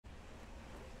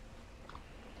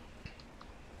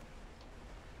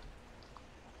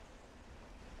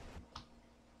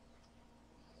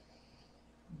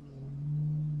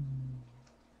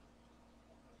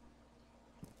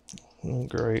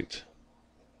Great.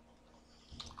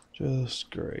 Just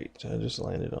great. I just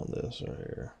landed on this right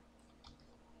here.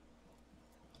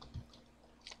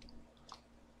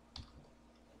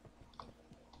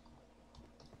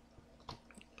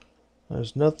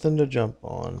 There's nothing to jump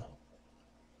on.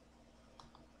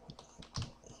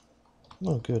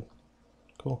 Oh, good.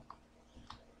 Cool.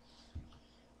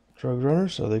 Drug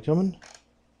runners, are they coming?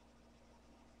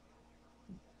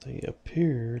 They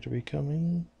appear to be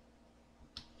coming.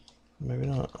 Maybe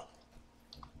not.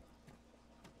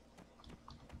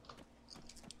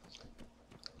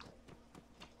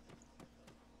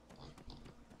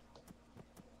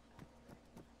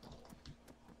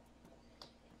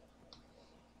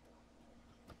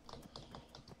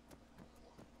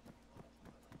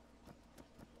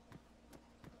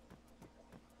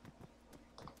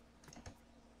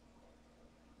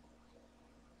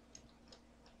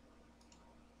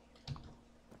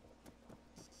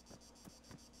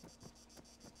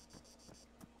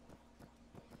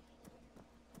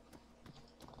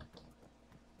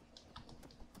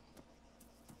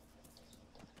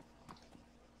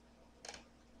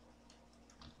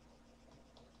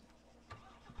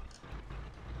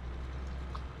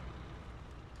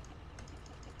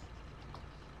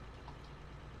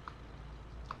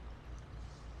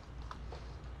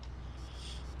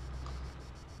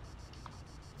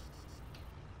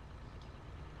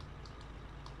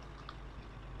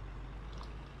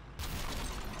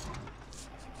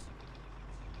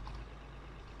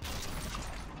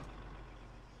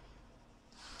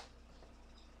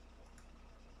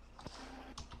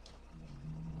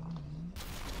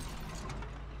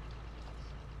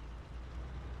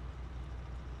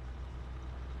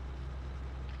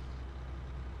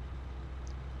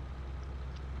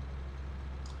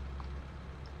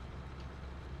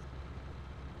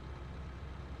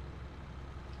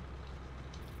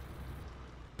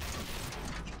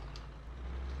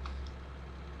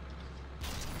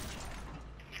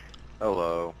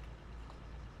 Hello.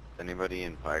 Anybody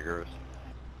in Pygros?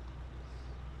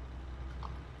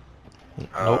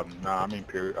 Nope. No, I'm in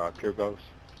Pure Ghost.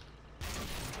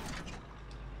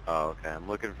 Oh, okay. I'm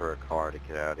looking for a car to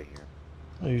get out of here.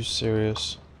 Are you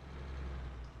serious?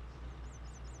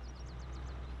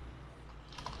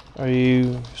 Are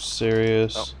you Oh,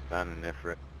 serious? found an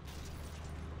Ifrit.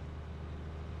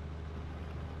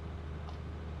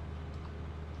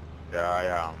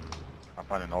 Yeah, I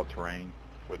found an all-terrain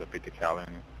with a 50 cal in it.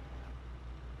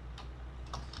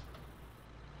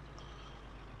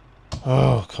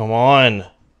 Oh, come on.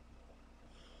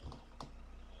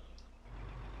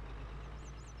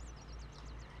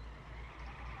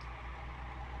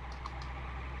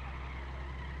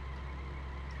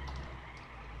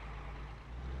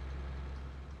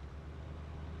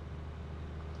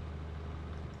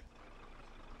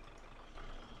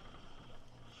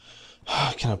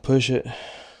 Can I push it?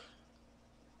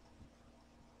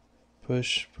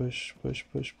 Push, push, push,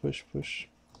 push, push, push.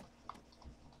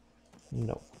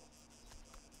 No.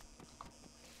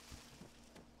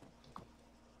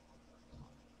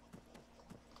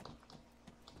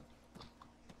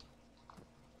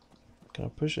 Can I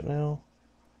push it now?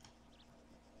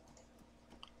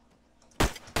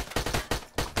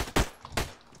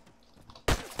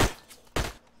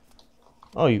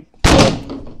 Oh, you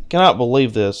cannot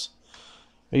believe this.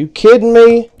 Are you kidding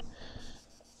me?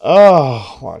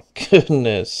 Oh, my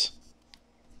goodness.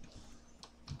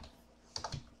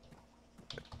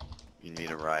 You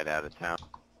need a ride out of town?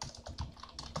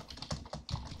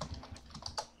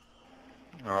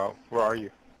 Where are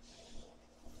you?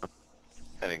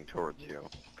 Heading towards you.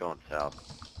 Going south.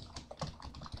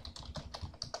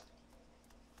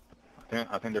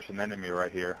 I think there's an enemy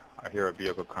right here. I hear a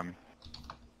vehicle coming.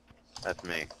 That's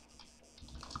me.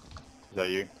 Is that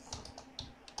you?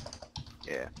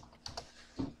 Yeah.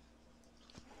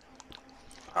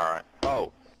 Alright.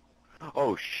 Oh!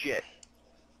 Oh, shit!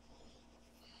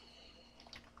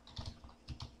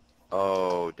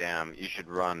 Oh, damn. You should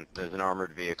run. There's an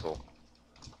armored vehicle.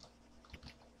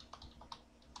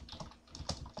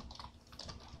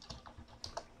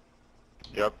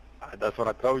 Yep. That's what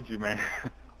I told you, man.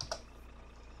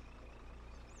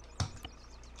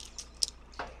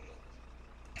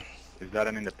 Is that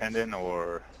an independent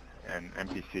or an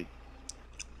NPC?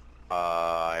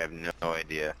 I have no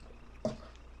idea.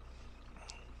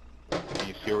 Can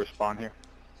you see a respawn here?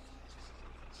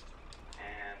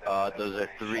 Those are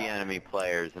 3 enemy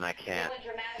players, and I can't.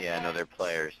 Yeah, no, they're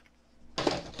players.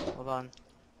 Hold on.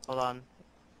 Hold on.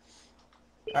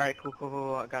 Alright, cool, cool,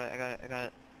 cool. I got it, I got it, I got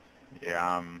it. Yeah,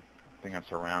 I think I'm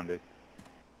surrounded.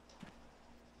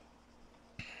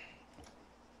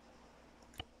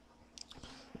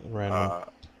 Random.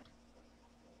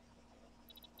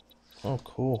 Oh,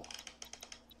 cool.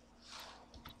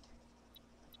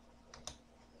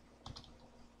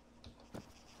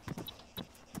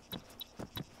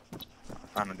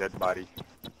 Found a dead body.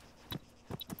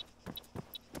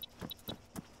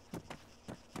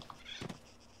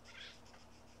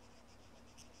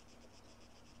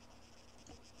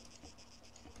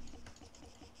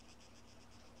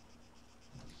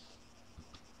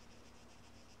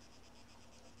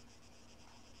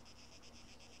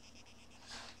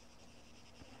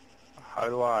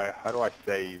 How do I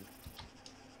save?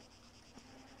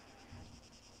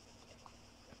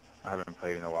 I haven't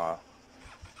played in a while.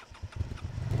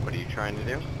 What are you trying to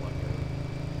do?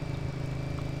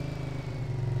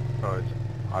 Oh,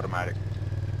 it's automatic.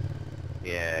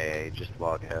 Yeah, you just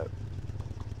log out.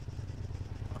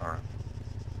 Alright.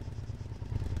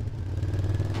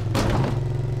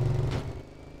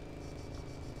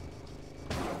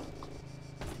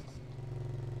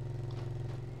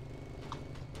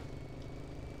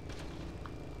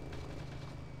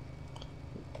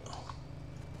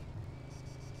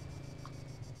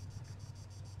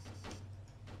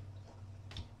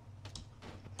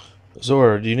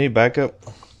 Zora, do you need backup?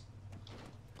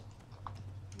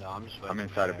 No, I'm just. I'm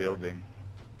inside a building.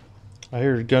 I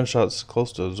hear gunshots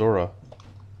close to Zora.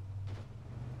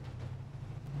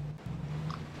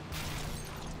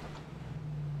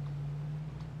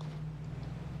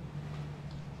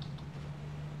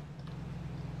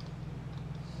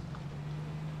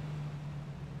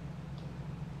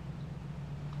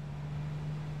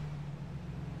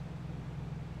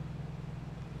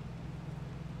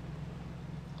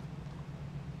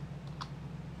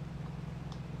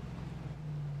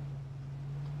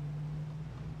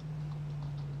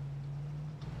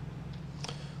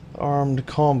 Armed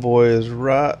convoy is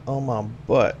right on my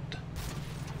butt.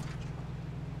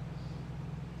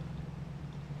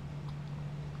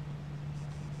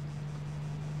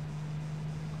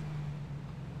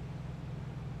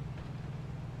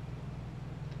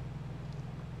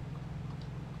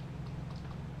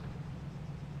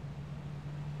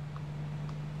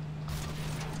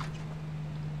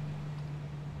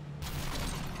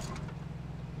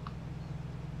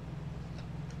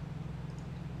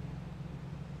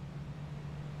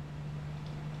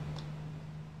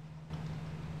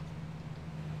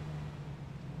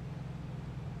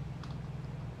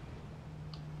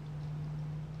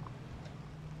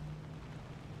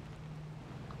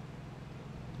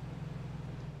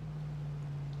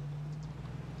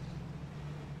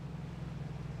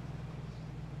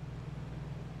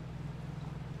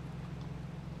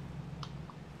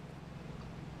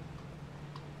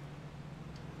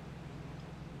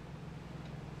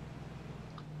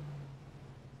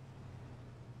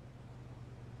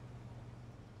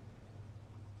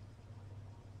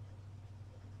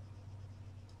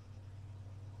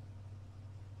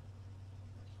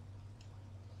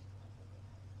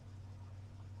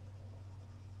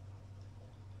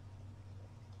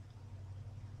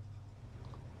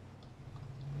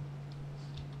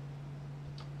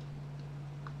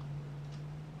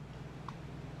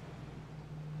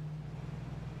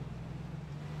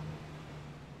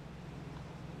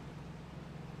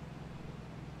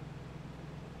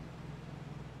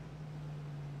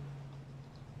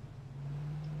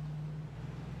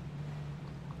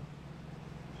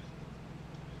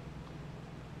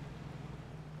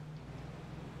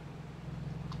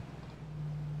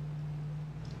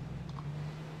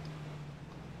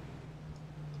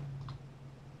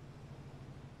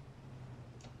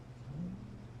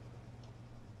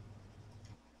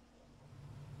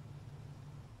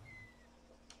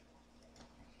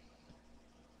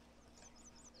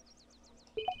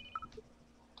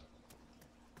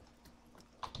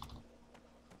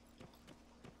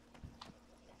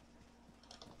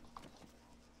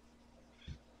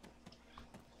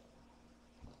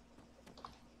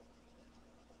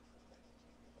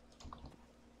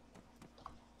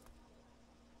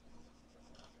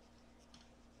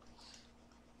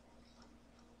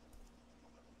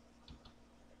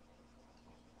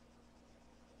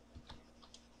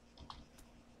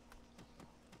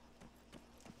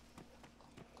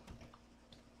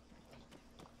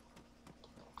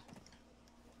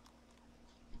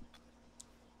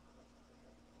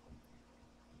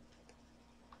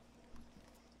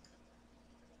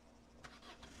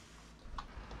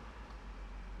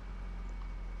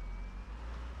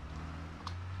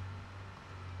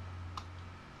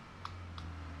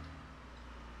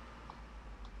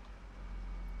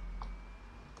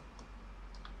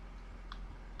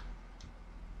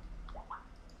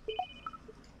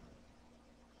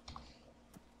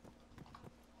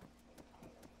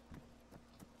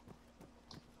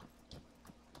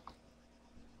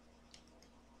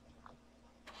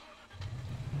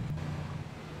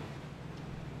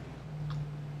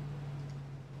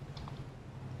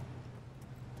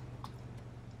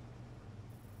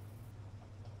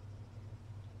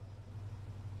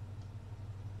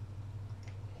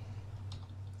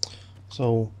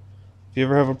 So if you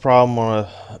ever have a problem on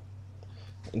a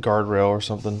guardrail or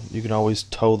something, you can always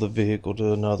tow the vehicle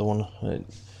to another one.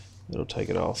 It'll take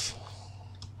it off.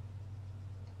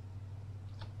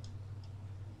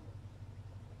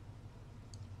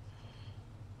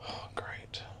 Oh,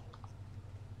 great.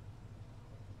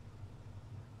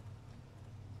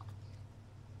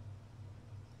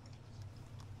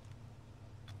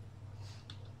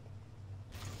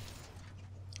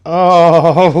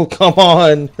 Oh, come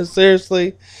on.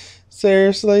 Seriously?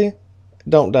 Seriously?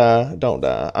 Don't die. Don't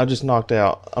die. I'm just knocked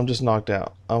out. I'm just knocked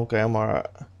out. Okay, I'm alright.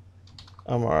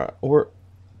 I'm alright.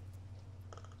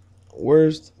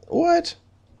 Where's... What?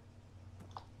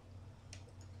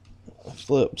 I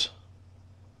flipped.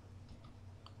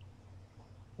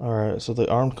 Alright, so the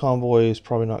armed convoy is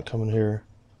probably not coming here.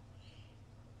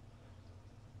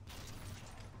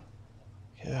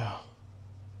 Yeah.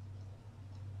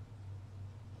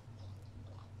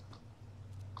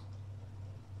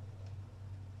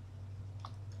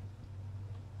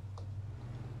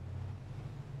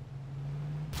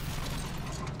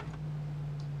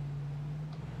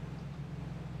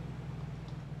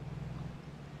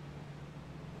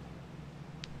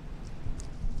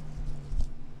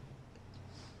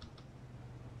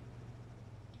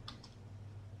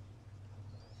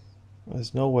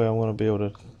 There's no way I'm going to be able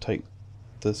to take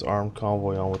this armed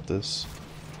convoy on with this.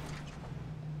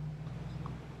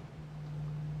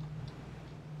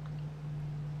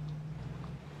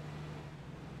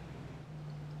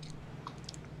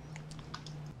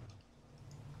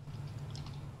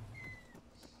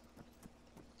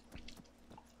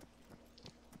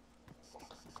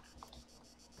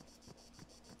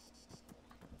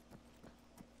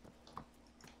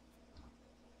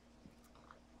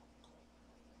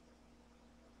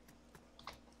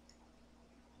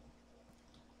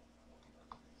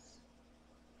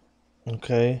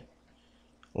 Okay.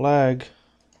 Lag.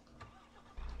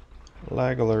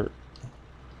 Lag alert.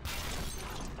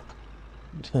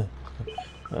 I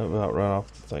about ran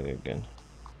off the thing again.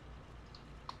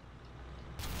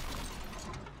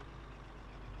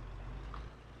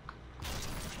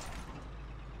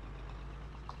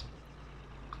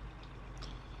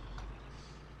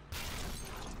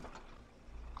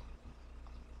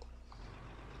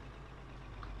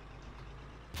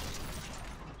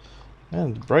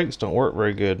 Man, the brakes don't work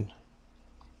very good.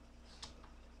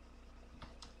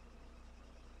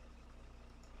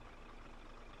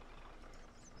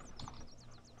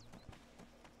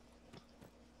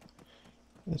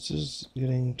 This is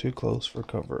getting too close for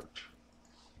comfort.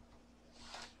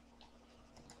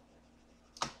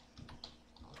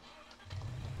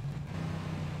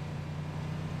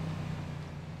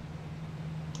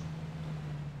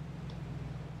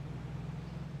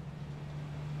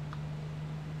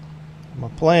 My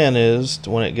plan is,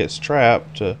 to, when it gets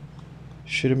trapped, to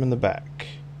shoot him in the back.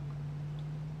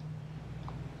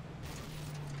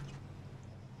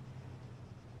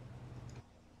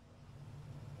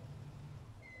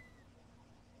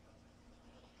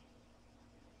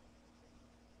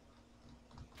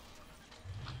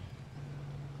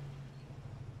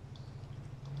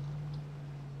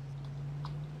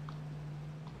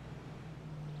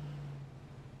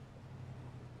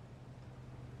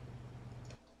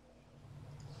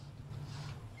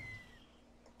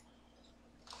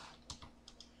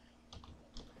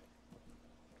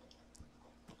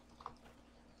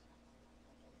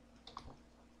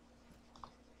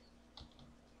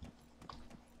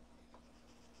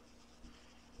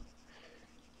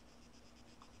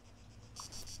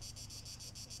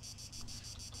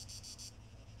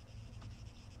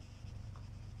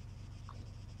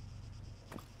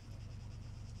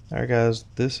 Alright guys,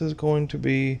 this is going to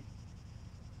be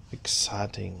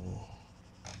exciting.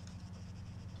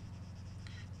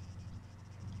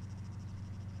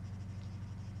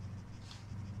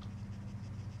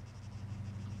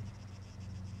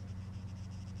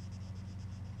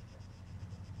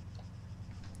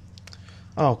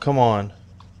 Oh, come on.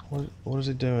 What is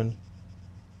he doing?